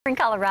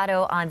Spring,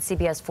 Colorado on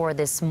CBS 4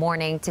 this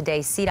morning.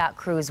 Today, CDOT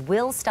crews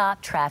will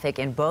stop traffic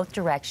in both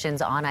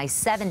directions on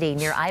I-70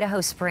 near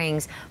Idaho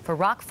Springs for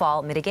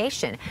rockfall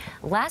mitigation.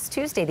 Last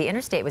Tuesday, the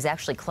interstate was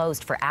actually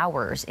closed for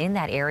hours in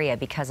that area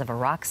because of a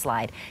rock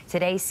slide.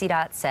 Today,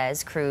 CDOT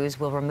says crews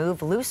will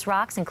remove loose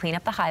rocks and clean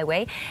up the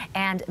highway,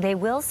 and they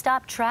will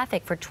stop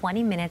traffic for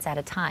 20 minutes at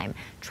a time.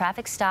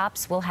 Traffic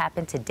stops will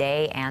happen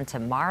today and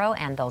tomorrow,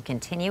 and they'll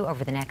continue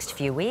over the next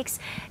few weeks.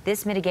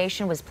 This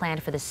mitigation was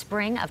planned for the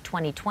spring of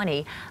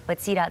 2020. But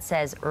CDOT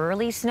says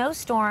early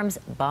snowstorms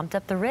bumped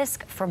up the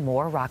risk for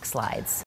more rock slides.